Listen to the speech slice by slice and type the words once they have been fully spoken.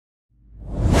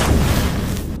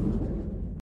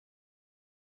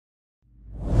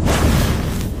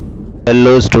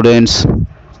Hello students,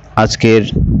 আজকের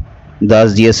Das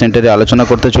GS সেন্টারে আলোচনা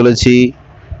করতে চলেছি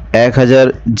 1000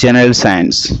 জেনারেল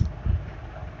সায়েন্স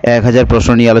 1000 প্রশ্ন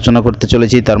নিয়ে আলোচনা করতে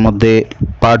চলেছি। তার মধ্যে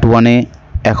পার্ট 1-এ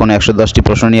এখন 110টি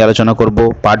প্রশ্ন নিয়ে আলোচনা করব।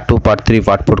 পার্ট 2, পার্ট 3,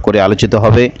 পার্ট 4 করে আলোচিত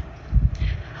হবে।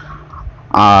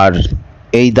 আর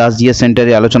এই দাস জিএস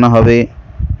সেন্টারে আলোচনা হবে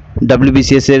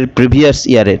WBCS এর প্রিভিয়াস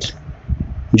ইয়ারের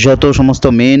যত সমস্ত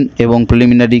মেন এবং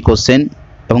প্রিলিমিনারি কোশ্চেন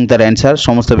এবং তার অ্যান্সার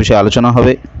সমস্ত বিষয়ে আলোচনা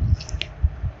হবে।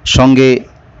 সঙ্গে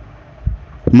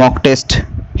mock test,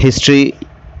 history,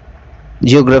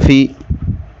 geography,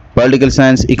 political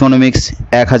science, economics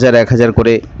 1000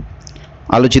 করে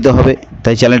আলোচিত হবে।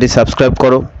 তাই চ্যানেলটি সাবস্ক্রাইব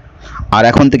করো আর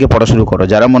এখন থেকে পড়া শুরু করো।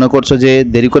 যারা মনে করছো যে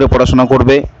দেরি করে পড়াশোনা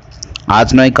করবে, আজ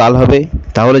নয় কাল হবে,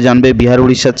 তাহলে জানবে বিহার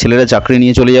উড়িষ্যার ছেলেরা চাকরি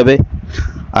নিয়ে চলে যাবে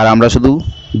আর আমরা শুধু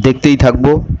দেখতেই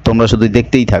থাকবো, তোমরা শুধু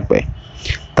দেখতেই থাকবে।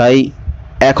 তাই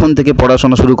এখন থেকে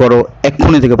পড়াশোনা শুরু করো,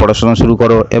 এক্ষুনি থেকে পড়াশোনা শুরু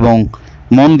করো এবং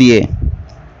মন দিয়ে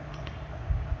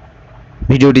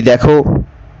ভিডিওটি দেখো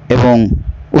এবং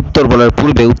উত্তর বলার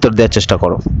পূর্বে উত্তর দেওয়ার চেষ্টা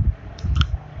করো।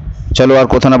 চলো আর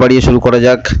কথা না বাড়িয়ে শুরু করা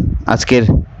যাক আজকের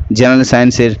জেনারেল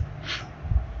সায়েন্সের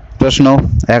প্রশ্ন।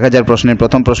 1000 প্রশ্নের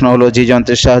প্রথম প্রশ্ন হলো, যে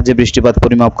যন্ত্রের সাহায্যে বৃষ্টিপাত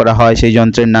পরিমাপ করা হয় সেই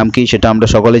যন্ত্রের নাম কি? সেটা আমরা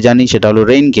সকলে জানি, সেটা হলো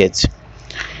রেইন গেজ।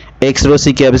 এক্স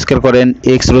রশ্মি কে আবিষ্কার করেন?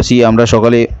 এক্স রশ্মি আমরা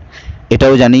সকলে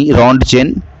এটাও জানি, রন্টজেন।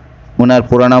 ওনার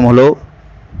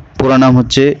পুরো নাম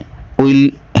হচ্ছে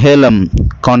Wilhelm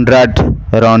Conrad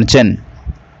Röntgen.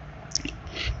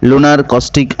 Lunar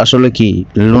caustic আসলে কি?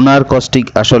 লুনার কস্টিক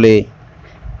আসলে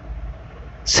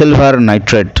সিলভার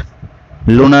নাইট্রেট।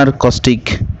 লুনার কস্টিক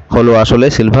হলো আসলে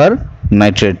সিলভার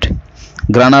নাইট্রেট।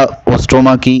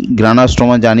 গ্রানাস্টোমা কি?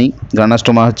 গ্রানাস্টোমা জানি,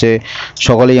 গ্রানাস্টোমা হচ্ছে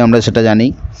সকলেই আমরা সেটা জানি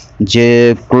যে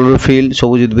ক্লোরোফিল,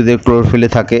 সবুজ উদ্ভিদের ক্লোরোফিলে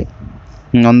থাকে,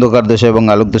 অন্ধকার দশা এবং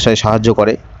আলোক দশায় সাহায্য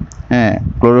করে। হ্যাঁ,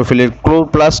 ক্লোরোফিলের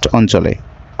ক্লোরোপ্লাস্ট অঞ্চলে,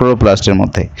 ক্লোরোপ্লাস্টের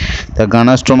মধ্যে। তা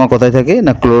গ্রানাস্টোমা কোথায় থাকে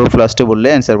না ক্লোরোপ্লাস্টে বললে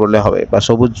অ্যান্সার বললে হবে, বা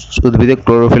সবুজ উদ্ভিদে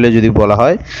ক্লোরোফিলে যদি বলা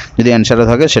হয়, যদি অ্যান্সারে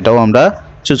থাকে সেটাও আমরা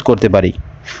চুজ করতে পারি।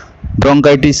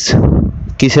 ব্রঙ্কাইটিস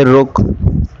কিসের রোগ?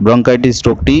 ব্রঙ্কাইটিস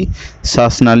রোগটি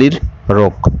শ্বাসনালীর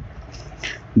রোগ।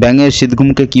 ব্যাঙের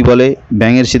শীতঘুমকে কি বলে?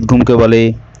 ব্যাঙের শীতঘুমকে বলে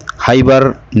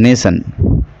হাইবারনেশন।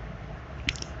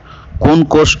 কোন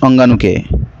কোষ অঙ্গাণুকে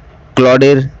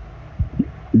ক্লডের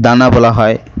দানা বলা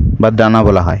হয় বা দানা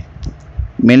বলা হয়?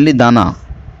 মেনলি দানা।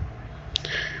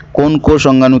 কোন কোষ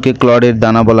অঙ্গাণুকে ক্লডের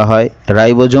দানা বলা হয়?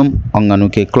 রাইবোজোম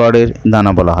অঙ্গাণুকে ক্লডের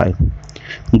দানা বলা হয়।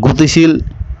 গতিশীল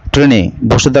ট্রেনে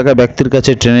বসে থাকা ব্যক্তির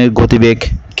কাছে ট্রেনের গতিবেগ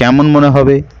কেমন মনে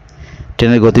হবে?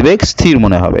 ট্রেনের গতিবেগ স্থির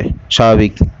মনে হবে,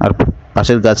 স্বাভাবিক, আর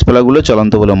পাশের গাছপালাগুলো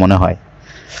চলন্ত বলে মনে হয়।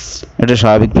 এটা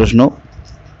স্বাভাবিক প্রশ্ন।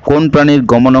 কোন প্রাণীর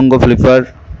গমনাঙ্গ ফ্লিপার?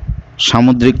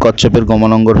 সামুদ্রিক কচ্ছপের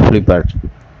গমনাঙ্গ ফ্লিপার।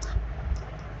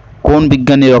 কোন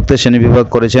বিজ্ঞানী রক্তের শ্রেণীবিভাগ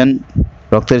করেছেন?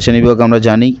 রক্তের শ্রেণীবিভাগ আমরা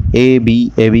জানি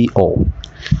ABO।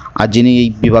 আর যিনি এই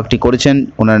বিভাগটি করেছেন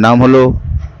ওনার নাম হলো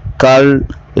কার্ল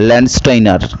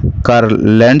ল্যান্ডস্টাইনার। কার্ল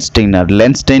ল্যান্ডস্টাইনার।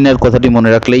 ল্যান্ডস্টাইনার কথাটি মনে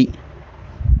রাখলেই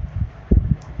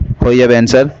হয়ে যাবে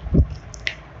অ্যান্সার।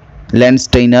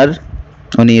 ল্যান্ডস্টাইনার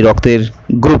উনি রক্তের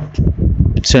গ্রুপ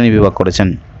শ্রেণীবিভাগ করেছেন।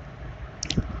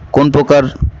 কোন প্রকার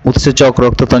উৎসেচক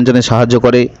রক্ততঞ্চনে সাহায্য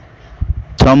করে?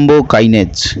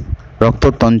 থ্রম্বোকাইনেজ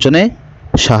রক্ততঞ্চনে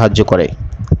সাহায্য করে,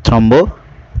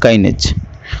 থ্রম্বোকাইনেজ।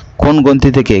 কোন গ্রন্থি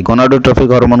থেকে গনাডোট্রফিক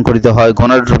হরমোন খরিত হয়?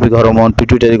 গনাডোট্রফিক হরমোন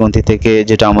পিটুইটারি গ্রন্থি থেকে,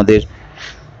 যেটা আমাদের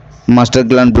মাস্টার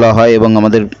গ্ল্যান্ড বলা হয় এবং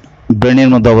আমাদের ব্রেনের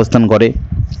মধ্যে অবস্থান করে,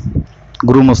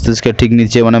 গুরু মস্তিষ্কের ঠিক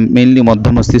নিচে, মানে মেইনলি মধ্য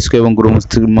মস্তিষ্ক এবং গুরু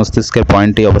মস্তিষ্কের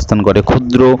পয়েন্টে অবস্থান করে,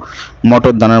 ক্ষুদ্র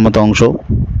মটর দানার মতো অংশ।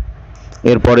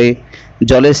 এরপরে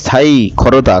জলের স্থায়ী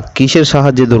ক্ষরতা কিসের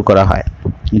সাহায্যে দূর করা হয়?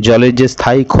 জলের যে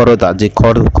স্থায়ী ক্ষরতা, যে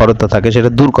ক্ষরতা থাকে সেটা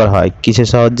দূর করা হয় কিসের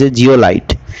সাহায্যে? জিওলাইট।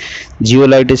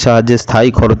 জিওলাইটের সাহায্যে স্থায়ী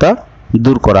ক্ষরতা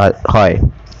দূর করা হয়।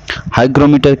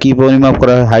 হাইগ্রোমিটার কি পরিমাপ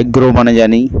করা হয়? হাইগ্রো মানে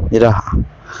জানি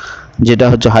যেটা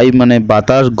হচ্ছে হাই মানে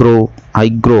বাতাস, গ্রো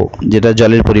হাইগ্রো যেটা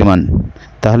জলের পরিমাণ।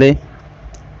 তাহলে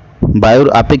বায়ুর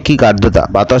আপেক্ষিক আর্দ্রতা,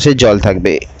 বাতাসে জল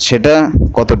থাকবে সেটা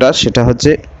কতটা, সেটা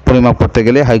হচ্ছে পরিমাপ করতে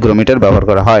গেলে হাইগ্রোমিটার ব্যবহার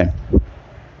করা হয়।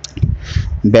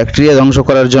 ব্যাকটেরিয়া ধ্বংস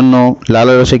করার জন্য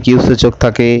লালারসে কি উৎসেচক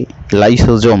থাকে?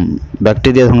 লাইসোজোম।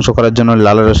 ব্যাকটেরিয়া ধ্বংস করার জন্য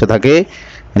লালারসে থাকে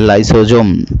লাইসোজোম।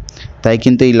 তাই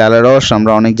কিন্তু এই লালারস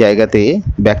আমরা অনেক জায়গাতে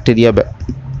ব্যাকটেরিয়া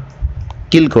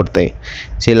কিল করতে,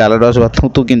 সেই লালারস বা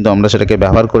থুতু কিন্তু আমরা সেটাকে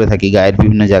ব্যবহার করে থাকি গায়ের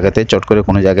বিভিন্ন জায়গাতে। চট করে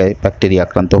কোনো জায়গায় ব্যাকটেরিয়া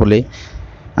আক্রান্ত হলে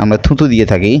আমরা থুতু দিয়ে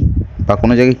থাকি, বা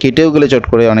কোনো জায়গায় কেটেও গেলে চট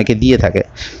করে অনেকে দিয়ে থাকে,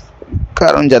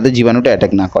 কারণ যাতে জীবাণুটা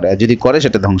অ্যাটাক না করে, আর যদি করে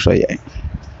সেটা ধ্বংস হয়ে যায়।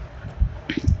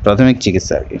 প্রাথমিক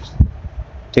চিকিৎসা আর কি।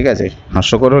 ঠিক আছে,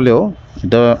 হাস্যকর হলেও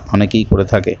এটা অনেকেই করে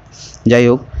থাকে। যাই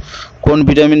হোক, কোন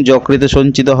ভিটামিন যকৃতে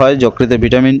সঞ্চিত হয়?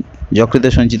 যকৃতে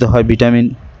সঞ্চিত হয় ভিটামিন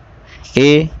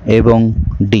এ এবং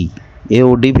ডি। এ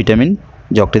ও ডি ভিটামিন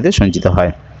যকৃতে সঞ্চিত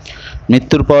হয়।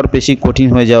 মৃত্যুর পর পেশি কঠিন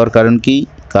হয়ে যাওয়ার কারণ কি?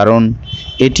 কারণ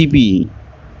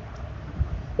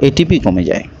এটিপি কমে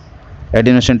যায়।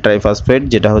 অ্যাডিনোসিন ট্রাইফসফেট,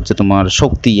 যেটা হচ্ছে তোমার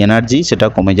শক্তি, এনার্জি, সেটা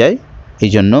কমে যায়,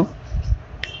 এই জন্য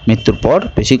মৃত্যুর পর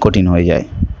পেশি কঠিন হয়ে যায়।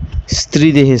 স্ত্রী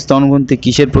দেহে স্তন গ্রন্থি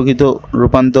কিসের প্রকৃত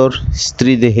রূপান্তর?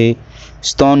 স্ত্রী দেহে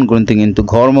স্তন গ্রন্থি কিন্তু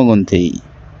ঘর্মগ্রন্থি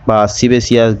বা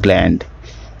সিবেসিয়াস গ্ল্যান্ড।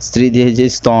 স্ত্রী দেহে যে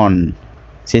স্তন,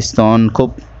 সেই স্তন খুব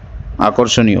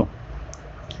আকর্ষণীয়,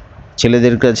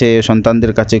 ছেলেদের কাছে,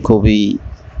 সন্তানদের কাছে খুবই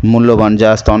মূল্যবান। যা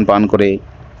স্তন পান করে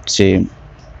সে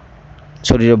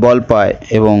শরীরে বল পায়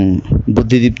এবং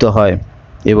বুদ্ধিদীপ্ত হয়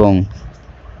এবং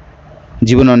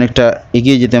জীবনে অনেকটা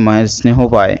এগিয়ে যেতে মায়ের স্নেহ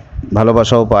পায়,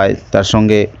 ভালোবাসাও পায়। তার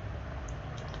সঙ্গে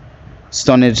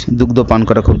স্তনের দুগ্ধ পান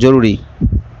করা খুব জরুরি।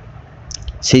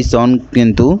 সেই স্তন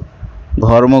কিন্তু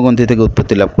ঘর্মগ্রন্থি থেকে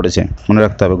উৎপত্তি লাভ করেছে, মনে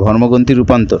রাখতে হবে। ঘর্মগ্রন্থি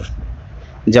রূপান্তর,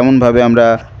 যেমনভাবে আমরা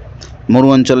মরু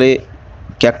অঞ্চলে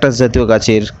ক্যাকটাস জাতীয়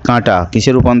গাছের কাঁটা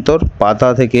কিসের রূপান্তর? পাতা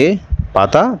থেকে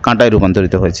পাতা কাঁটায়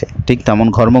রূপান্তরিত হয়েছে, ঠিক তেমন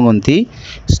ঘর্মগ্রন্থি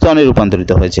স্তনে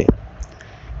রূপান্তরিত হয়েছে।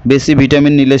 বেশি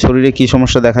ভিটামিন নিলে শরীরে কী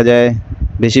সমস্যা দেখা যায়?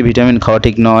 বেশি ভিটামিন খাওয়া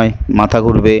ঠিক নয়, মাথা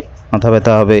ঘুরবে, মাথা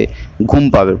ব্যথা হবে, ঘুম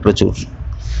পাবে প্রচুর।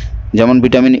 যেমন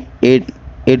vitamin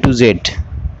A to Z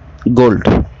gold,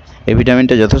 এই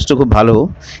ভিটামিনটা যথেষ্ট খুব ভালো,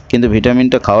 কিন্তু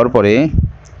ভিটামিনটা খাওয়ার পরে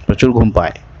প্রচুর ঘুম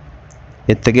পায়।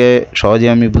 এর থেকে সহজে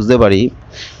আমি বুঝতে পারি,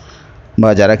 বা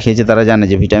যারা খেয়েছে তারা জানে,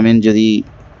 যে ভিটামিন যদি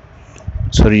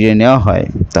শরীরে নেওয়া হয়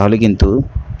তাহলে কিন্তু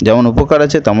যেমন উপকার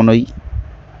আছে তেমন ওই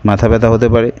মাথা ব্যথা হতে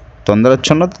পারে,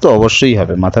 তন্দ্রাচ্ছন্নতা তো অবশ্যই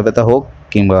হবে, মাথা ব্যথা হোক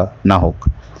কিংবা না হোক।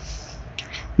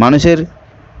 মানুষের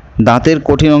দাঁতের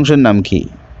কঠিন অংশের নাম কি?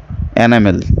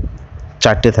 এনামেল,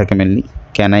 4টে থাকে মেনলি,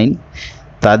 ক্যানাইন।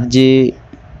 তার যে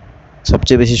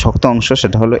সবচেয়ে বেশি শক্ত অংশ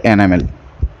সেটা হলো এনামেল।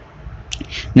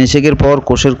 নিষেকের পর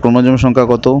কোষের ক্রোমোজোম সংখ্যা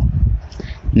কত?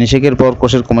 নিষেকের পর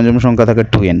কোষের ক্রোমোজোম সংখ্যা থাকে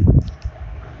 2n।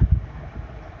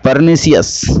 পারনিসিয়াস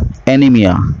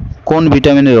অ্যানিমিয়া কোন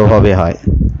ভিটামিনের অভাবে হয়?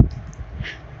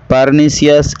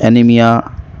 পারনিসিয়াস অ্যানিমিয়া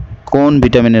কোন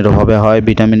ভিটামিনের অভাবে হয়?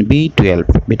 Vitamin B12।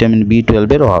 ভিটামিন B12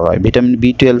 এর অভাব হয়। ভিটামিন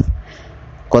B12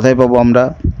 কোথায় পাবো আমরা?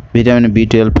 ভিটামিন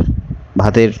B12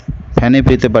 ভাতের ফ্যানে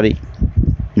পেতে পারি,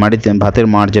 মাটিতে ভাতের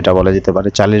মাড় যেটা বলা যেতে পারে,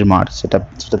 চালের মাড়,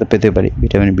 সেটাতে পেতে পারি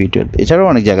ভিটামিন B12। এছাড়াও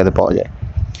অনেক জায়গাতে পাওয়া যায়,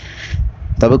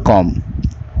 তবে কম।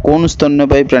 কোন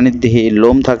স্তন্যপায়ী প্রাণীর দেহে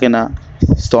লোম থাকে না?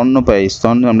 স্তন্যপায়ী,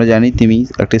 আমরা জানি তিমি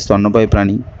একটি স্তন্যপায়ী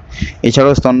প্রাণী।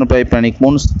 এছাড়াও স্তন্যপায়ী প্রাণী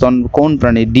কোন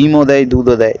প্রাণী ডিমও দেয়,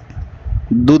 দুধও দেয়?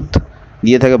 দুধ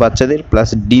দিয়ে থাকে বাচ্চাদের, প্লাস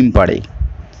ডিম পাড়ে।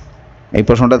 এই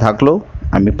প্রশ্নটা থাকলো,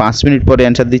 আমি 5 মিনিট পরে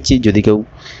অ্যান্সার দিচ্ছি, যদি কেউ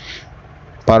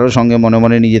পারো সঙ্গে মনে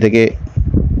মনে নিজে থেকে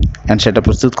অ্যান্সারটা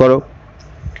প্রস্তুত করো।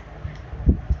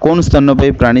 কোন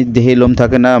স্তন্যপায়ী প্রাণীর দেহে লোম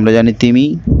থাকে না? আমরা জানি তিমি।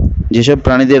 যেসব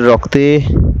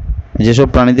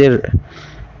প্রাণীদের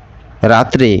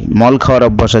রাত্রে মল খাওয়ার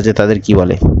অভ্যাস আছে তাদের কি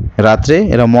বলে? রাত্রে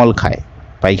এরা মল খায়,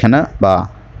 পায়খানা বা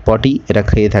পটি এরা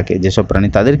খেয়ে থাকে যেসব প্রাণী,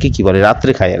 তাদেরকে কি বলে?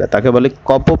 রাত্রে খায় এরা, তাকে বলে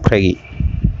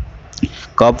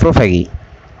কপ্রোফ্যাগি।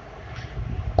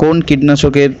 কোন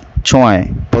কীটনাশকের ছোঁয়ায়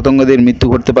পতঙ্গদের মৃত্যু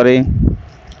ঘটতে পারে?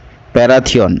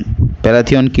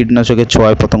 প্যারাথিয়ন কীটনাশকের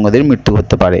ছোঁয়ায় পতঙ্গদের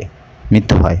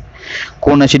মৃত্যু হয়।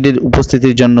 কোন অ্যাসিডের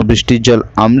উপস্থিতির জন্য বৃষ্টির জল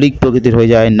আম্লিক প্রকৃতির হয়ে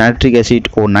যায়? নাইট্রিক অ্যাসিড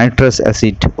ও নাইট্রাস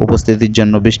অ্যাসিড উপস্থিতির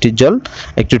জন্য বৃষ্টির জল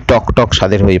একটু টক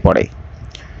স্বাদের হয়ে পড়ে।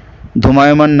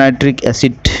 ধূমায়মান নাইট্রিক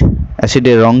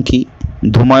অ্যাসিডের রং কি?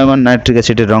 ধূমায়মান নাইট্রিক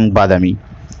অ্যাসিডের রং বাদামি।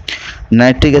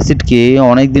 নাইট্রিক অ্যাসিডকে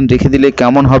অনেকদিন রেখে দিলে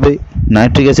কেমন হবে?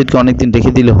 নাইট্রিক অ্যাসিডকে অনেকদিন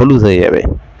রেখে দিলে হলুদ হয়ে যাবে।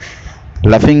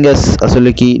 লাফিং গ্যাস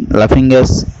আসলে কি? লাফিং গ্যাস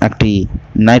একটি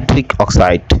নাইট্রিক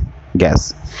অক্সাইড গ্যাস,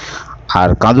 আর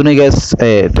কাঁদুনে গ্যাস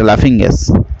এটা লাফিং গ্যাস,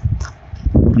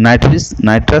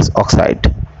 নাইট্রাস অক্সাইড।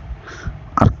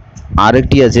 আর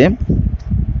আরেকটি আছে,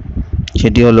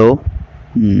 সেটি হলো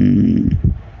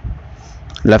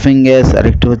লাফিং গ্যাস,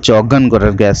 আরেকটি হচ্ছে অজ্ঞান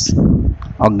করার গ্যাস,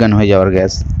 অজ্ঞান হয়ে যাওয়ার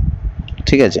গ্যাস,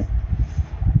 ঠিক আছে।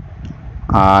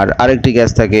 আর আরেকটি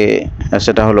গ্যাস থাকে,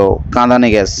 সেটা হলো কাঁদানে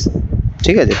গ্যাস,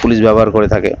 ঠিক আছে, পুলিশ ব্যবহার করে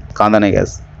থাকে কাঁদানে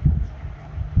গ্যাস।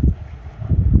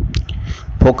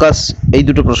 ফোকাস, এই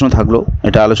দুটো প্রশ্ন থাকলো,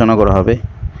 এটা আলোচনা করা হবে।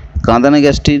 কাঁদানে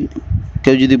গ্যাসটির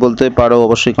কেউ যদি বলতে পারো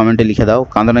অবশ্যই কমেন্টে লিখে দাও,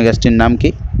 কাঁদানে গ্যাসটির নাম কি?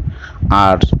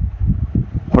 আর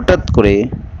হঠাৎ করে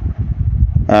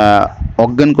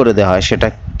অজ্ঞান করে দেওয়া হয় সেটা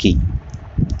কি?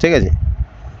 ঠিক আছে,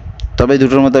 তবে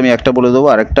দুটোর মধ্যে আমি একটা বলে দেবো,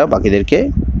 আর একটা বাকিদেরকে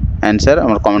অ্যান্সার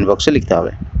আমার কমেন্ট বক্সে লিখতে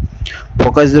হবে।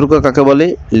 ফোকাস দৈর্ঘ্য কাকে বলে?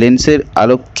 লেন্সের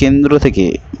আলোক কেন্দ্র থেকে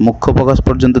মুখ্য ফোকাস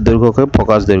পর্যন্ত দৈর্ঘ্যকে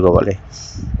ফোকাস দৈর্ঘ্য বলে।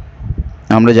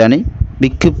 আমরা জানি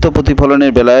বিক্ষিপ্ত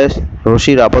প্রতিফলনের বেলায়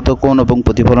রশ্মির আপাত কোণ এবং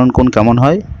প্রতিফলন কোণ কেমন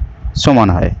হয়? সমান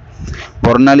হয়।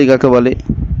 বর্ণালী কাকে বলে?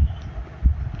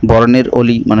 বর্ণের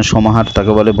অলি মানে সমাহার,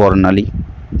 তাকে বলে বর্ণালী।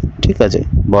 ঠিক আছে,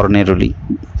 বর্ণের অলি।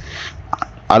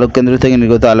 আলোক কেন্দ্র থেকে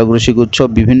নির্গত আলোক রশ্মিগুচ্ছ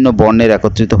বিভিন্ন বর্ণের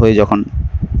একত্রিত হয়ে যখন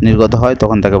নির্গত হয়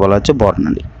তখন তাকে বলা হচ্ছে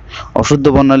বর্ণালী। অশুদ্ধ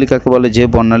বর্ণালী কাকে বলে? যে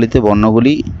বর্ণালীতে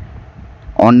বর্ণগুলি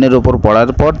অন্যের ওপর পড়ার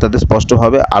পর তাদের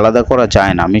স্পষ্টভাবে আলাদা করা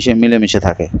যায় না, মিলেমিশে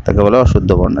থাকে, তাকে বলে অশুদ্ধ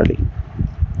বর্ণালী।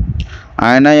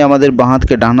 আয়নায় আমাদের বাঁ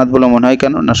হাতকে ডান হাত বলে মনে হয়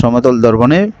কেন? না সমতল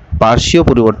দর্পণে পার্শ্বীয়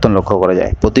পরিবর্তন লক্ষ্য করা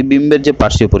যায়, প্রতিবিম্বের যে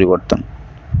পার্শ্বীয় পরিবর্তন।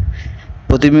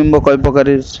 প্রতিবিম্ব কয়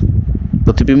প্রকারের?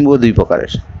 প্রতিবিম্ব দুই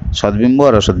প্রকারের, সদ্বিম্ব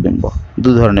আর অসদ্বিম্ব, দু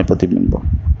ধরনের প্রতিবিম্ব।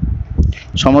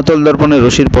 সমতল দর্পণে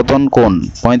রশ্মির পতন কোণ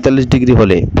 45 ডিগ্রি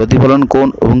হলে প্রতিফলন কোণ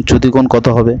এবং চ্যুতি কোণ কত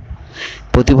হবে?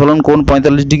 প্রতিফলন কোণ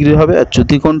 45 ডিগ্রি হবে আর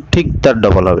চ্যুতি কোণ ঠিক তার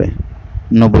ডবল হবে,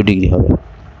 90 ডিগ্রি হবে।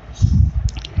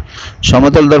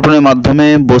 সমতল দর্পণের মাধ্যমে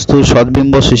বস্তুর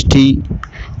সদ্বিম্ব সৃষ্টি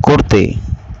করতে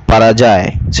পারা যায়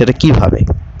সেটা কিভাবে?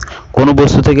 কোনো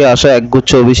বস্তু থেকে আসা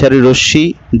একগুচ্ছ অভিসারী রশ্মি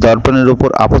দর্পণের উপর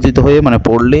আপতিত হয়ে মানে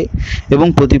পড়লে এবং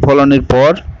প্রতিফলনের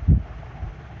পর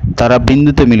তারা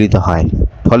বিন্দুতে মিলিত হয়,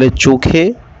 ফলে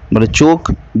চোখ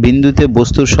বিন্দুতে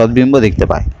বস্তুর সদ্বিম্ব দেখতে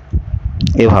পায়।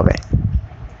 এভাবে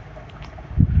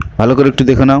ভালো করে একটু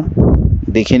দেখে নাও,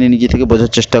 দেখে নিয়ে নিজে থেকে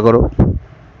বোঝার চেষ্টা করো।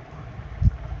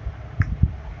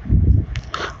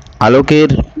 আলোকের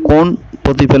কোন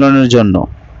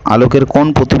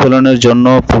প্রতিফলনের জন্য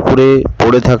পুকুরে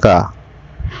পড়ে থাকা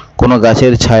কোনো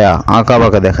গাছের ছায়া আঁকা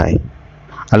বাঁকা দেখায়?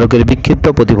 আলোকের বিক্ষিপ্ত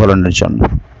প্রতিফলনের জন্য।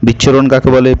 বিচ্ছুরণ কাকে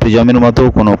বলে? প্রিজমের মতো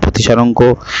কোনো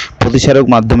প্রতিসারক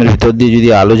মাধ্যমের ভিতর দিয়ে যদি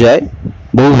আলো যায়,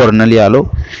 বহু বর্ণালী আলো,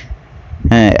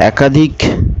 একাধিক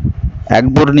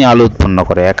একবর্ণী আলো উৎপন্ন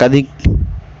করে, একাধিক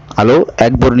আলো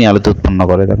একবর্ণী আলোতে উৎপন্ন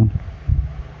করে, দেখুন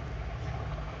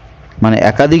মানে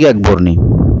একাধিক একবর্ণী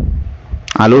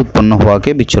আলো উৎপন্ন হওয়াকে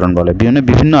বিচ্ছুরণ বলে।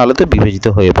 বিভিন্ন আলোতে বিভাজিত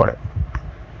হয়ে পড়ে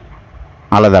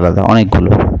আলাদা আলাদা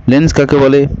অনেকগুলো। লেন্স কাকে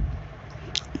বলে?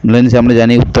 লেন্স আমরা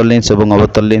জানি উত্তল লেন্স এবং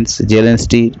অবতল লেন্স। যে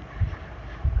লেন্সটি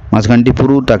মাঝখানটি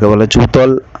পুরু তাকে বলে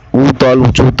উতল,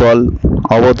 উঁচুতল,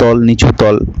 অবতল,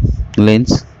 নিচুতল লেন্স।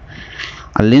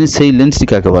 আর সেই লেন্সটি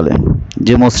কাকে বলে?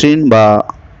 যে মসৃণ বা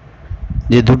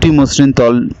যে দুটি মসৃণ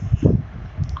তল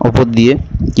উপর দিয়ে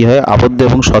কি হয় আবদ্ধ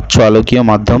এবং স্বচ্ছ আলোকীয়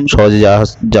মাধ্যম সহজে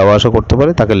যাওয়া আসা করতে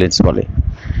পারে তাকে লেন্স বলে।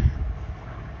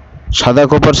 সাদা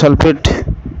কপার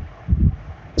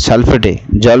সালফেটে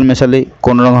জল মেশালে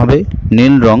কোন রং হবে?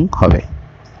 নীল রং হবে।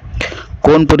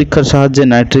 কোন পরীক্ষার সাহায্যে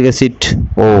নাইট্রিক অ্যাসিড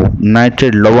ও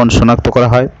নাইট্রেট লবণ শনাক্ত করা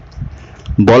হয়?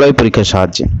 বলয় পরীক্ষার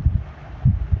সাহায্যে।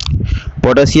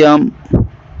 পটাশিয়াম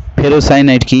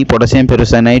ফেরোসাইনাইড কি? পটাশিয়াম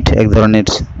ফেরোসাইনাইড এক ধরনের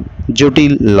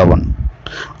জটিল লবণ।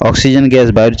 অক্সিজেন গ্যাস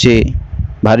বায়ুর চেয়ে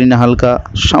ভারী না হালকা?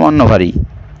 সামান্য ভারী।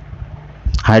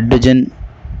 হাইড্রোজেন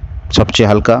সবচেয়ে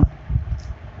হালকা।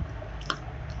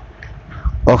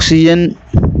 অক্সিজেন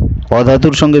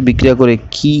অধাতুর সঙ্গে বিক্রিয়া করে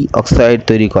কি অক্সাইড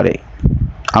তৈরি করে?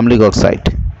 আম্লিক অক্সাইড।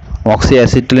 অক্সি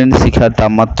অ্যাসিটিলিন শিখার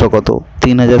তাপমাত্রা কত?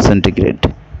 3000 সেন্টিগ্রেড।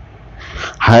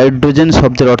 হাইড্রোজেন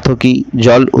শব্দের অর্থ কি?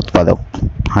 জল উৎপাদক।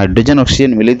 হাইড্রোজেন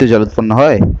অক্সিজেন মিলেই তো জল উৎপন্ন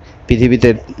হয়। পৃথিবীতে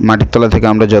মাটির তলা থেকে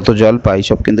আমরা যত জল পাই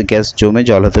সব কিন্তু গ্যাস জমে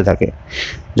জল হতে থাকে।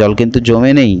 জল কিন্তু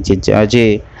জমে নেই যে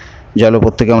জল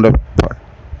উপর থেকে আমরা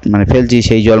ফেলছি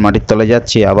সেই জল মাটির তলায়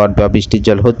যাচ্ছে, আবার বা বৃষ্টির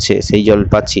জল হচ্ছে সেই জল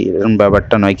পাচ্ছি, এরকম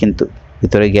ব্যাপারটা নয়। কিন্তু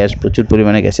ভিতরে গ্যাস, প্রচুর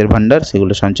পরিমাণে গ্যাসের ভাণ্ডার,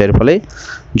 সেগুলো সঞ্চয়ের ফলে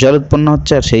জল উৎপন্ন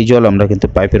হচ্ছে, আর সেই জল আমরা কিন্তু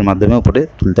পাইপের মাধ্যমে উপরে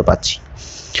তুলতে পারছি।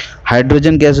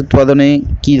 হাইড্রোজেন গ্যাস উৎপাদনে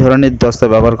কি ধরনের দস্তা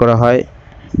ব্যবহার করা হয়?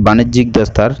 বাণিজ্যিক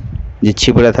দস্তার যে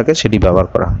ছিপড়া থাকে সেটি ব্যবহার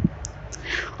করা হয়।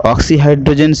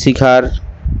 অক্সিহাইড্রোজেন শিখার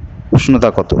উষ্ণতা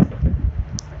কত?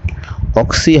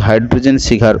 অক্সিহাইড্রোজেন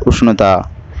শিখার উষ্ণতা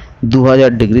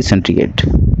 2000 ডিগ্রি সেন্টিগ্রেড।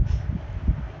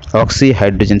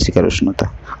 অক্সিহাইড্রোজেন শিখার উষ্ণতা।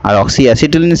 আর অক্সি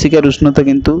অ্যাসিটিলিন শিখার উষ্ণতা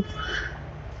কিন্তু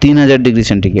 3000 ডিগ্রি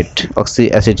সেন্টিগ্রেড। অক্সি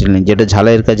অ্যাসিটিলিন যেটা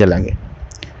ঝালাইয়ের কাজে লাগে।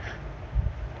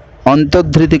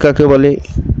 অন্তর্ধৃতি কাকে বলে?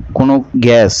 কোনো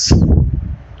গ্যাস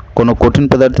কোনো কঠিন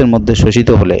পদার্থের মধ্যে শোষিত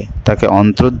হলে তাকে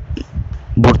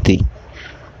অন্তর্বর্তী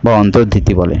বা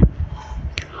অন্তর্ধৃতি বলে।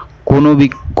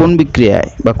 কোন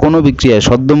বিক্রিয়ায়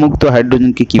সদ্যমুক্ত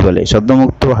হাইড্রোজেনকে কি বলে?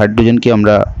 সদ্যমুক্ত হাইড্রোজেনকে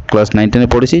আমরা ক্লাস 9-10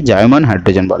 পড়েছি জায়মান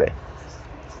হাইড্রোজেন বলে।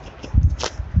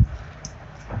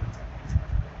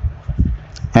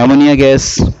 অ্যামোনিয়া গ্যাস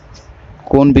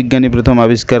কোন বিজ্ঞানী প্রথম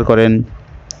আবিষ্কার করেন?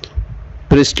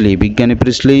 বিজ্ঞানী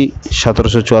প্রিস্টলি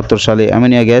 1774 সালে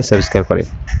অ্যামোনিয়া গ্যাস আবিষ্কার করে।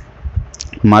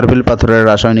 মার্বেল পাথরের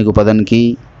রাসায়নিক উপাদান কি?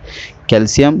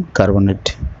 Calcium carbonate.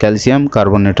 ক্যালসিয়াম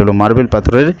কার্বনেট হলো মার্বেল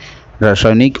পাথরের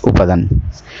রাসায়নিক উপাদান।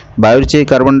 বায়ুর চেয়ে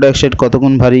কার্বন ডাইঅক্সাইড কত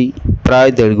গুণ ভারী? প্রায়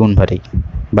 1.5 গুণ ভারী।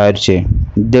 বায়ুর চেয়ে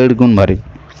 1.5 গুণ ভারী।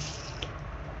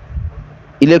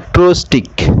 ইলেকট্রোস্টিক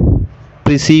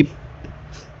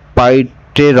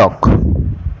প্রিসিপাইটেরক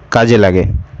কাজে লাগে?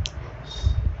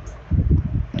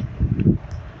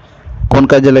 কোন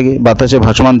কাজে লাগে? বাতাসে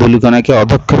ভাসমান ধূলিকণাকে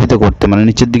অধঃক্ষেপিত করতে, মানে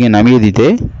নিচের দিকে নামিয়ে দিতে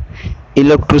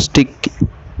ইলেকট্রোস্টিক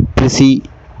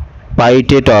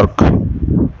প্রিসিপাইটেটর্ক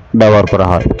ব্যবহার করা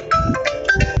হয়।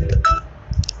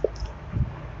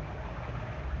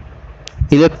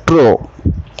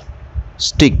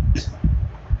 ইলেকট্রোস্টিক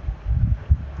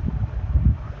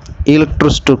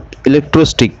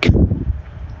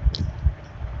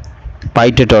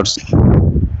পাইটেটর্স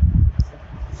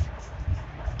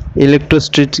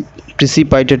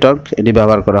প্রিসিপাইটেটর্ক এটি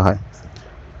ব্যবহার করা হয়।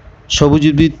 সবুজ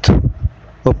উদ্ভিদ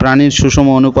ও প্রাণীর সুষম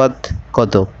অনুপাত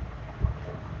কত?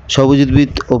 সবুজ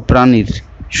উদ্ভিদ ও প্রাণীর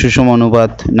সুষম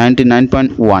অনুপাত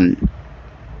 99.1।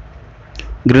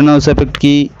 গ্রিনহাউস এফেক্ট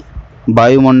কি?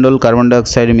 বায়ুমণ্ডল কার্বন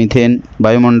ডাইঅক্সাইড, মিথেন,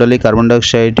 বায়ুমণ্ডলে কার্বন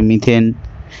ডাইঅক্সাইড, মিথেন,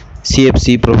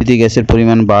 সিএফসি প্রভৃতি গ্যাসের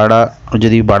পরিমাণ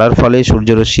বাড়ার ফলে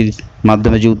সূর্যরশ্মির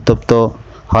মাধ্যমে যে উত্তপ্ত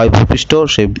হয় ভূপৃষ্ঠ,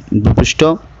 সেই ভূপৃষ্ঠ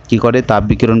কী করে? তাপ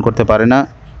বিকিরণ করতে পারে না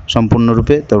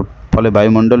সম্পূর্ণরূপে, তার ফলে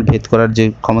বায়ুমণ্ডল ভেদ করার যে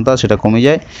ক্ষমতা সেটা কমে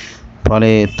যায়, ফলে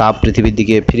তাপ পৃথিবীর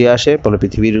দিকে ফিরে আসে, ফলে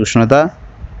পৃথিবীর উষ্ণতা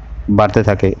বাড়তে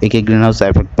থাকে। একে গ্রিনহাউস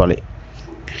এফেক্ট বলে।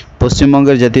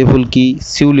 পশ্চিমবঙ্গের জাতীয় ফুল কি?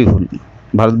 শিউলি ফুল।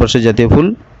 ভারতবর্ষের জাতীয় ফুল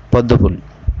পদ্ম ফুল।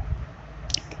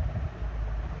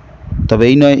 তবে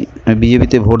এই নয়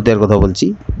বিজেপিতে ভোট দেওয়ার কথা বলছি,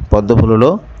 পদ্ম ফুল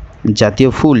হলো জাতীয়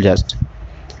ফুল। জাস্ট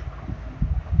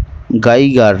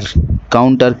গাইগার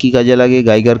কাউন্টার কি কাজে লাগে?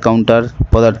 গাইগার কাউন্টার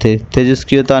পদার্থের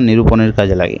তেজস্ক্রিয়তা নিরূপণের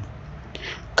কাজে লাগে।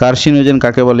 কার্সিনোজেন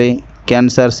কাকে বলে?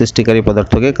 ক্যান্সার সৃষ্টিকারী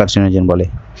পদার্থকে কার্সিনোজেন বলে।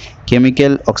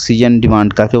 কেমিক্যাল অক্সিজেন ডিমান্ড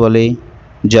কাকে বলে?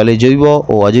 জলে জৈব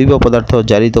ও অজৈব পদার্থ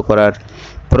জারিত করার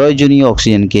প্রয়োজনীয়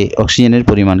অক্সিজেনের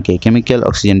পরিমাণকে কেমিক্যাল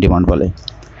অক্সিজেন ডিমান্ড বলে।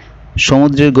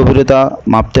 সমুদ্রের গভীরতা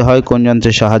মাপতে হয় কোন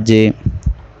যন্ত্রের সাহায্যে?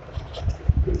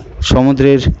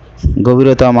 সমুদ্রের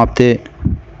গভীরতা মাপতে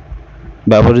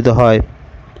ব্যবহৃত হয়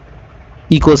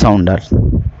ইকো সাউন্ডার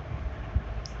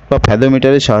বা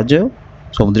ফ্যাথোমিটারের সাহায্যে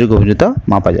সমুদ্রের গভীরতা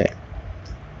মাপা যায়।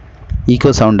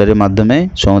 ইকো সাউন্ডারের মাধ্যমে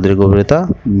সমুদ্রের গভীরতা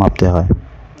মাপতে হয়।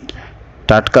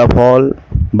 টাটকা ফল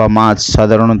বা মাছ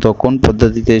সাধারণত কোন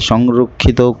পদ্ধতিতে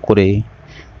সংরক্ষিত করে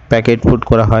প্যাকেট ফুড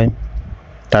করা হয়?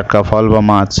 টাটকা ফল বা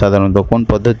মাছ সাধারণত কোন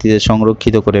পদ্ধতিতে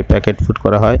সংরক্ষিত করে প্যাকেট ফুড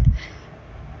করা হয়?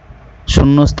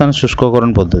 শূন্যস্থান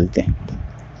শুষ্ককরণ পদ্ধতিতে।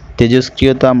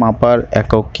 তেজস্ক্রিয়তা মাপার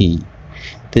একক কি?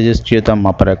 তেজস্ক্রিয়তা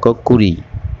মাপার একক কুরি।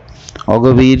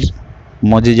 অগভীর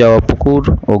মজে যাওয়া পুকুর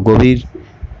ও গভীর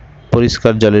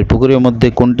পরিষ্কার জলের পুকুরের মধ্যে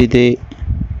কোনটিতে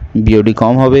বিওডি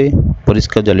কম হবে?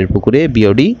 পরিষ্কার জলের পুকুরে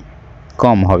বিওডি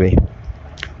কম হবে।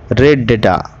 রেড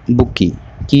ডেটা বুক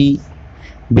কি?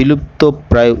 বিলুপ্ত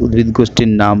প্রায় উদ্ভিদ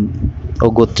গোষ্ঠীর নাম ও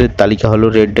গোত্রের তালিকা হলো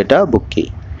রেড ডেটা বুক কি?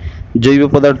 জৈব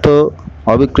পদার্থ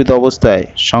অবিকৃত অবস্থায়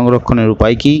সংরক্ষণের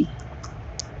উপায় কি?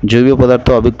 জৈব পদার্থ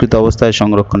অবিকৃত অবস্থায়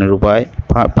সংরক্ষণের উপায়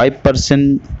 5%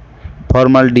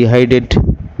 ফর্মালডিহাইডেড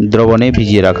দ্রবণে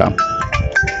ভিজিয়ে রাখা।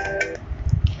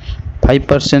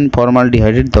 5%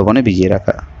 ফর্মালডিহাইডেড দ্রবণে ভিজিয়ে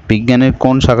রাখা। বিজ্ঞানের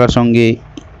কোন শাখার সঙ্গে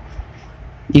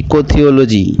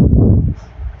ইকোথিওলজি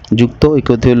যুক্ত?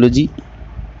 ইকোথিওলজি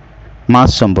মাছ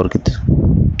সম্পর্কিত।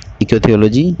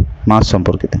 ইকোথিওলজি মাছ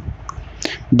সম্পর্কিত।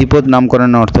 দ্বিপদ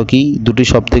নামকরণের অর্থ কি? দুটি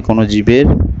শব্দে কোনো জীবের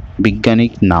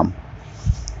বৈজ্ঞানিক নাম।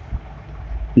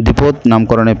 দ্বিপদ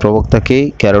নামকরণের প্রবক্তাকে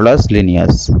ক্যারোলাস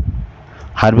লিনিয়াস।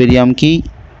 হার্বেরিয়াম কি?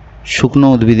 শুকনো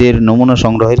উদ্ভিদের নমুনা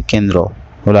সংগ্রহের কেন্দ্র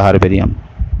হলো হার্বেরিয়াম।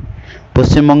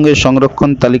 পশ্চিমবঙ্গের সংরক্ষণ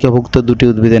তালিকাভুক্ত দুটি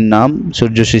উদ্ভিদের নাম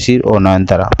সূর্য শিশির ও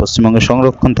নয়নতারা। পশ্চিমবঙ্গের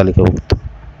সংরক্ষণ তালিকাভুক্ত।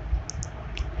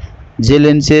 যে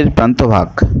লেন্সের প্রান্তভাগ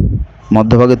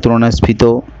মধ্যভাগের তুলনায় স্ফীত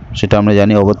সেটা আমরা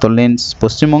জানি অবতল লেন্স।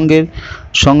 পশ্চিমবঙ্গের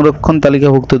সংরক্ষণ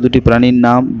তালিকাভুক্ত দুটি প্রাণীর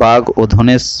নাম বাঘ ও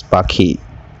ধনেশ পাখি।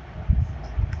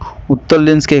 উত্তল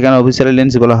লেন্সকে এখানে অভিসারী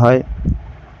লেন্স বলা হয়।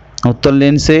 উত্তল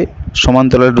লেন্সে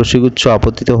সমান্তরাল রশ্মিগুচ্ছ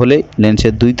আপতিত হলে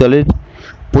লেন্সের দুই তলের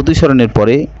প্রতিসরণের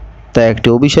পরে তা একটি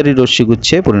অভিসারী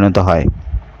রশ্মিগুচ্ছে পরিণত হয়।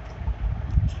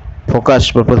 ফোকাস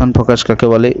বা প্রধান ফোকাস কাকে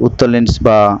বলে? উত্তল লেন্স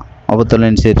বা অবতল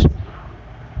লেন্সের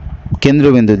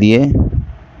কেন্দ্রবিন্দু দিয়ে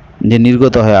যে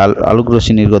নির্গত হয় আলোক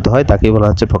রশ্মি নির্গত হয় তাকে বলা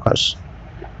হচ্ছে ফোকাস।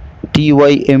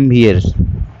 TYMV এর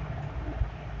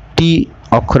টি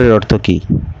অক্ষরের অর্থ কি?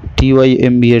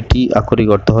 TYMV এর টি আক্ষরিক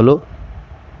অর্থ হলো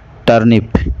টার্নিপ।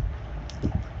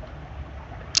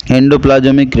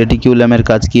 এন্ডোপ্লাজমিক রেটিকুলামের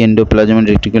কাজ কি? এন্ডোপ্লাজমিক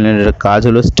রেটিকুলামের কাজ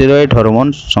হলো স্টেরয়েড হরমোন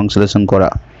সংশ্লেষণ করা।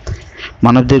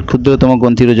 মানবদের ক্ষুদ্রতম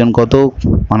গ্রন্থির ওজন কত?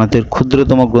 মানবদের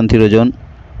ক্ষুদ্রতম গ্রন্থির ওজন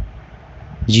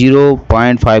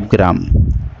 0.5 গ্রাম।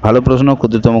 ভালো প্রশ্ন।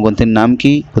 ক্ষুদ্রতম গ্রন্থির নাম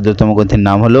কি? ক্ষুদ্রতম গ্রন্থির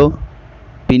নাম হলো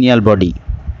পিনিয়াল বডি।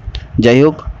 যাই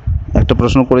হোক, একটা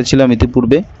প্রশ্ন করেছিলাম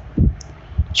ইতিপূর্বে,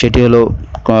 সেটি হলো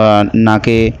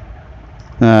নাকে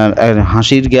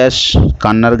হাসির গ্যাস,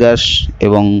 কান্নার গ্যাস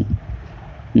এবং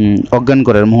অজ্ঞান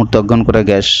করার মুহূর্তে অজ্ঞান করা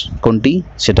গ্যাস কোনটি?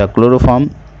 সেটা ক্লোরোফর্ম,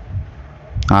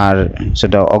 আর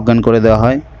সেটা অজ্ঞান করে দেওয়া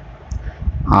হয়।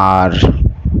 আর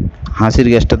হাসির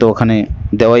গ্যাসটা তো ওখানে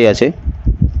দেওয়াই আছে।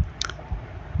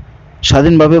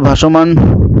 স্বাধীনভাবে ভাসমান,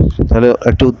 তাহলে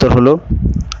একটি উত্তর হলো,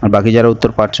 আর বাকি যারা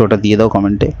উত্তর পাচ্ছ ওটা দিয়ে দাও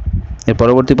কমেন্টে। এর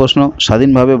পরবর্তী প্রশ্ন,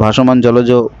 স্বাধীনভাবে ভাসমান জলজ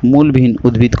মূলবিহীন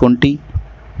উদ্ভিদ কোনটি?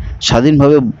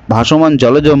 স্বাধীনভাবে ভাসমান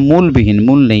জলজ মূলবিহীন,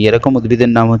 মূল নেই এরকম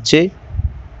উদ্ভিদের নাম হচ্ছে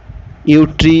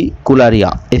ইউট্রিকুলারিয়া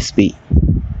এসপি।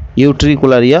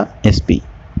 ইউট্রিকুলারিয়া এসপি।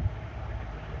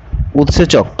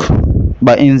 উৎসেচক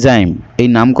বা এনজাইম, এই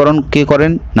নামকরণ কে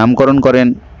করেন? নামকরণ করেন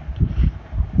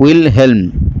উইলহেলম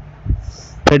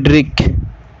ফ্রেডরিক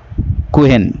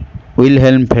কুহেন।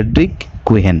 Wilhelm Friedrich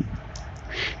কুহেন।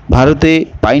 ভারতে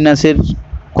পাইনাসের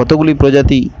কতগুলি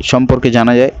প্রজাতি সম্পর্কে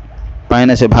জানা যায়?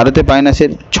 ভারতে পাইনাসের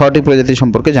 6টি প্রজাতি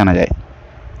সম্পর্কে জানা যায়।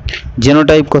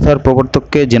 জেনোটাইপ কথার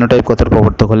প্রবর্তককে? জেনোটাইপ কথার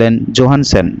প্রবর্তক হলেন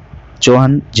জোহানসেন।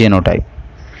 Johann genotype.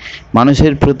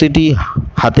 মানুষের প্রতিটি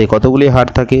হাতে কতগুলি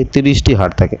হাড় থাকে? 30টি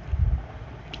হাড় থাকে।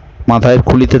 মাথায়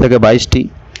খুলিতে থাকে 22টি,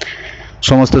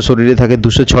 সমস্ত শরীরে থাকে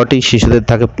 206টি, শিশুদের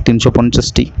থাকে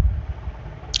 350টি।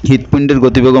 হৃৎপিণ্ডের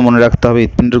গতিবেগও মনে রাখতে হবে।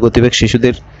 হৃৎপিণ্ডের গতিবেগ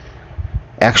শিশুদের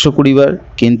 120 বার,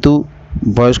 কিন্তু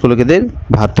বয়স্ক লোকেদের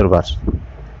 72 বার।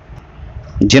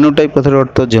 জেনোটাইপ কথার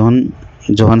অর্থ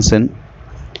জোহানসেন।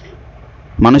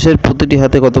 মানুষের প্রতিটি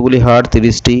হাতে কতগুলি হাড়?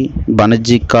 30টি।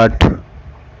 বাণিজ্যিক কাঠ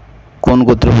কোন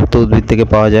গোত্রভুক্ত উদ্ভিদ থেকে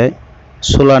পাওয়া যায়?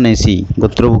 সোলানেসি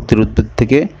গোত্রভুক্ত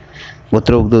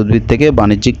উদ্ভিদ থেকে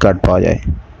বাণিজ্যিক কাঠ পাওয়া যায়।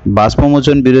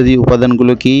 বাষ্পমোচন বিরোধী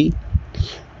উপাদানগুলো কি?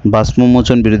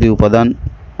 বাষ্পমোচন বিরোধী উপাদান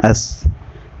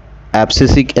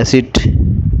অ্যাবসিসিক অ্যাসিড,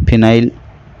 ফিনাইল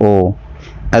ও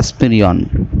অ্যাসপিরিন।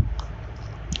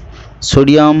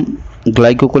 সোডিয়াম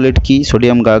গ্লাইকোলেট কি?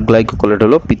 সোডিয়াম গ্লাইকোলেট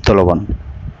হলো পিত্ত লবণ।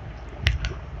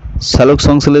 সালোক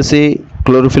সংশ্লেষে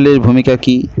ক্লোরোফিলের ভূমিকা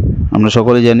কি? আমরা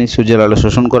সকলে জানি সূর্যের আলো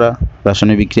শোষণ করা,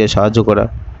 রাসায়নিক বিক্রিয়ায় সাহায্য করা।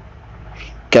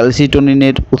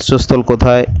 ক্যালসিটোনিনের উৎসস্থল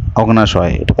কোথায়?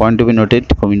 অগ্ন্যাশয়। এটা পয়েন্ট টু বি নোটেড,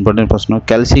 খুব ইম্পর্টেন্ট প্রশ্ন।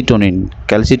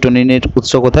 ক্যালসিটোনিনের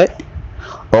উৎস কোথায়?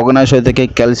 অগ্ন্যাশয় থেকে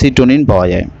ক্যালসিটোনিন পাওয়া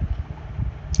যায়।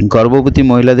 গর্ভবতী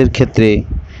মহিলাদের ক্ষেত্রে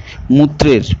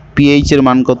মূত্রের পিএইচ এর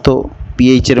মান কত?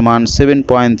 পিএইচ এর মান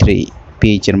 7.3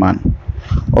 পিএইচ এর মান।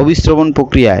 অভিস্রবণ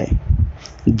প্রক্রিয়ায়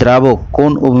দ্রাবক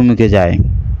কোন অভিমুখে যায়?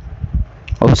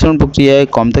 অভিস্রবণ প্রক্রিয়ায়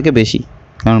কম থেকে বেশি,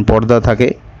 কারণ পর্দা থাকে,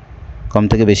 কম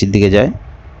থেকে বেশির দিকে যায়।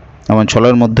 যেমন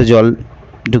ছলার মধ্যে জল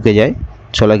ঢুকে যায়,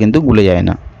 ছলা কিন্তু গুলে যায়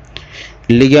না।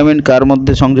 লিগামেন্ট কার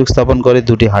মধ্যে সংযোগ স্থাপন করে?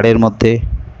 দুটি হাড়ের মধ্যে।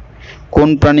 কোন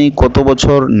প্রাণী কত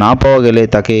বছর না পাওয়া গেলে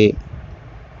তাকে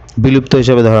বিলুপ্ত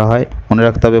হিসেবে ধরা হয়? মনে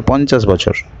রাখতে হবে 50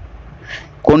 বছর।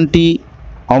 কোনটি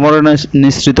অমর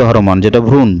নিঃসৃত হরমোন, যেটা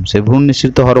ভ্রূণ, সেই ভ্রূণ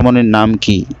নিঃসৃত হরমোনের নাম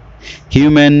কি?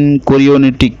 Human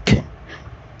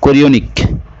chorionic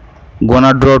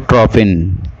গনাড্রোট্রপিন,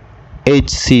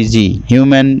 HCG।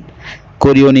 Human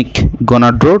chorionic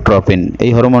গনাড্রোট্রপিন,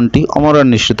 এই হরমোনটি অমরার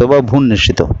নিঃসৃত বা ভ্রূণ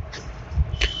নিঃসৃত।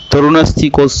 তরুণাস্থি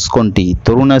কোষ কোনটি?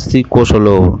 তরুণাস্থির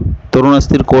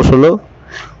কোষ হলো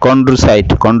কন্ড্রোসাইট।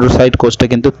 কন্ড্রোসাইট কোষটা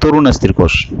কিন্তু তরুণাস্থির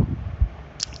কোষ।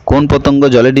 কোন পতঙ্গ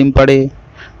জলে ডিম পাড়ে?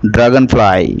 ড্রাগন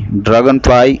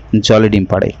ফ্লাই জলে ডিম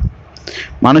পাড়ে।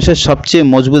 মানুষের সবচেয়ে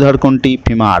মজবুত হাড় কোনটি?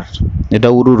 ফিমার, এটা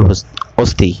উরুর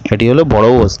অস্থি, এটি হলো বড়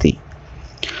অস্থি।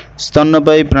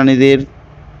 স্তন্যপায়ী প্রাণীদের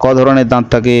ক ধরনের দাঁত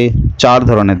থাকে? 4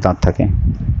 ধরনের দাঁত থাকে।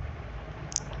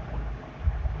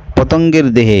 পতঙ্গের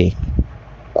দেহে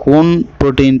কোন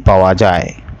প্রোটিন পাওয়া যায়?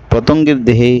 পতঙ্গের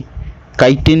দেহে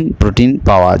কাইটিন প্রোটিন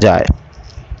পাওয়া যায়।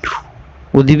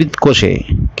 উদ্ভিদ কোষে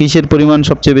কিসের পরিমাণ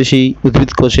সবচেয়ে বেশি?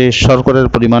 উদ্ভিদ কোষে শর্করার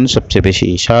পরিমাণ সবচেয়ে বেশি।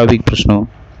 স্বাভাবিক প্রশ্ন,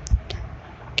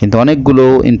 কিন্তু অনেকগুলো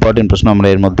ইম্পর্টেন্ট প্রশ্ন আমরা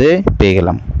এর মধ্যে পেয়ে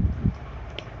গেলাম।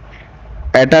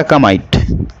 অ্যাটাকামাইট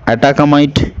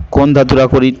কোন ধাতুর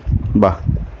আকরিক? বাহ,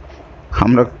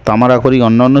 আমরা তামার আকরিক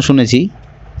অন্য শুনেছি।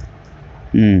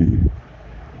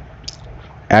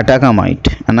 অ্যাটাকামাইট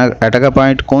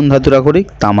কোন ধাতুর আকরিক?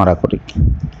 তামার আকরিক।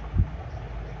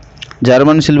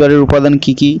 জার্মান সিলভারের উপাদান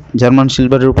কি কি? জার্মান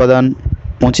সিলভারের উপাদান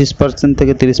 25%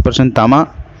 থেকে 30% তামা,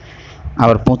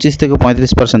 আবার 25 থেকে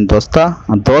 35% দস্তা,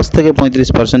 আর 10 থেকে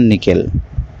 35% নিকেল।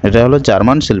 এটা হলো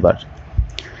জার্মান সিলভার।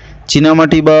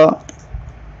 চীনামাটি বা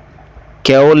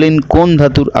ক্যাওলিন কোন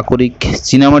ধাতুর আকরিক?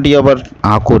 চীনামাটি আবার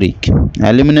আকরিক,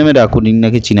 অ্যালুমিনিয়ামের আকরিক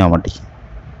নাকি চীনামাটি?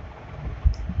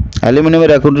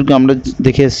 অ্যালুমিনিয়ামের আকরিক আমরা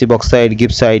দেখে এসেছি, বক্সাইড,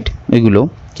 গিপসাইট, এগুলো।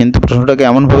 কিন্তু প্রশ্নটাকে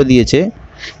এমনভাবে দিয়েছে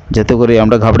যাতে করে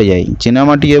আমরা ঘাবড়ে যাই।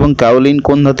 চীনামাটি এবং কাওলিন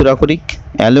কোন ধাতুর আকরিক?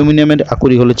 অ্যালুমিনিয়ামের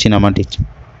আকরিক হলো চীনামাটির।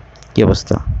 কি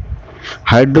অবস্থা?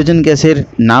 হাইড্রোজেন গ্যাসের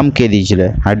নাম কে দিয়েছিল?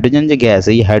 হাইড্রোজেন যে গ্যাস,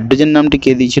 এই হাইড্রোজেন নামটি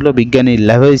কে দিয়েছিল? বিজ্ঞানী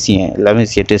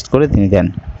ল্যাভেসিয়ে টেস্ট করে তিনি দেন।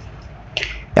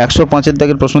 105-এর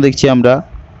দাগের প্রশ্ন দেখছি আমরা।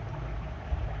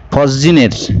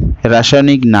 ফসজিনের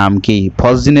রাসায়নিক নাম কি?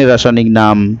 ফসজিনের রাসায়নিক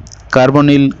নাম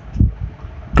কার্বনিল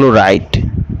ক্লোরাইড।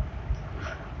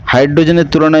 হাইড্রোজেনের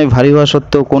তুলনায় ভারী হওয়া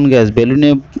সত্ত্বেও কোন গ্যাস বেলুনে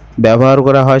ব্যবহার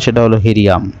করা হয়? সেটা হলো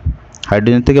হিলিয়াম।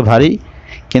 হাইড্রোজেন থেকে ভারী,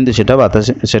 কিন্তু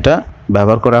সেটা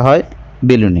ব্যবহার করা হয়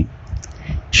বেলুনে।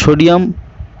 সোডিয়াম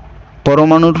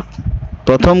পরমাণুর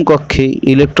প্রথম কক্ষে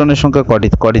ইলেকট্রনের সংখ্যা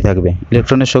কটি থাকবে?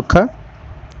 ইলেকট্রনের সংখ্যা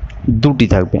 2টি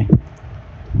থাকবে।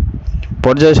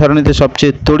 পর্যায় সারণীতে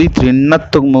সবচেয়ে তড়িৎ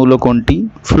ঋণাত্মক মৌল কোনটি?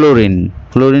 ফ্লোরিন।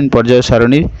 ফ্লোরিন পর্যায়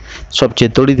সারণীর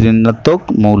সবচেয়ে তড়িৎ ঋণাত্মক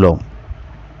মৌল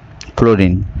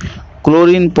ফ্লোরিন।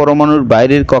 ক্লোরিন পরমাণুর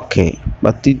বাইরের কক্ষে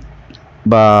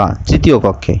বা তৃতীয়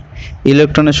কক্ষে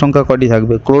ইলেকট্রনের সংখ্যা কটি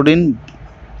থাকবে? ক্লোরিন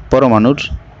পরমাণুর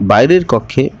বাইরের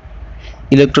কক্ষে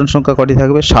ইলেকট্রন সংখ্যা কটি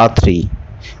থাকবে? 7টি।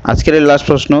 আজকের এই লাস্ট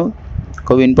প্রশ্ন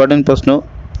খুব ইম্পর্টেন্ট প্রশ্ন,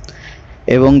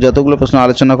 এবং যতগুলো প্রশ্ন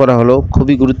আলোচনা করা হলো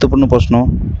খুবই গুরুত্বপূর্ণ প্রশ্ন।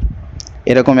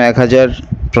 এরকম 1000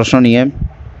 প্রশ্ন নিয়ে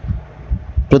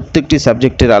প্রত্যেকটি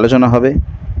সাবজেক্টের আলোচনা হবে,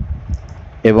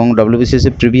 এবং WBCS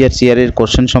প্রিভিয়াস ইয়ারের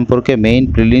কোশ্চেন সম্পর্কে মেইন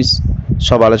প্রিলিমস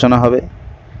সব আলোচনা হবে।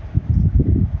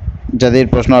 যাদের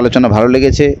প্রশ্ন আলোচনা ভালো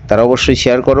লেগেছে তারা অবশ্যই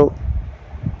শেয়ার করো,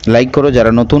 লাইক করো,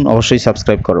 যারা নতুন অবশ্যই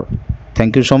সাবস্ক্রাইব করো।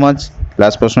 Thank you so much.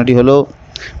 Last প্রশ্নটি হলো,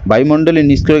 বায়ুমণ্ডলে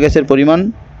নিষ্ক্রিয় গ্যাসের পরিমাণ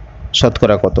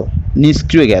শতকরা কত?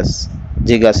 নিষ্ক্রিয় গ্যাস,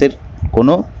 যে গ্যাসের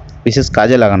কোনো বিশেষ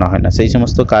কাজে লাগানো হয় না, সেই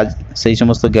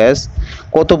সমস্ত গ্যাস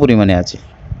কত পরিমাণে আছে?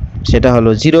 সেটা হলো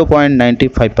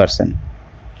 0.95%।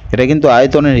 এটা কিন্তু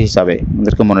আয়তনের হিসাবে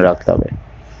আমাদেরকে মনে রাখতে হবে।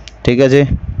 ঠিক আছে,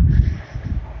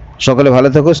 সকলে ভালো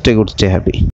থাকো, স্টে গুড, স্টে হ্যাপি।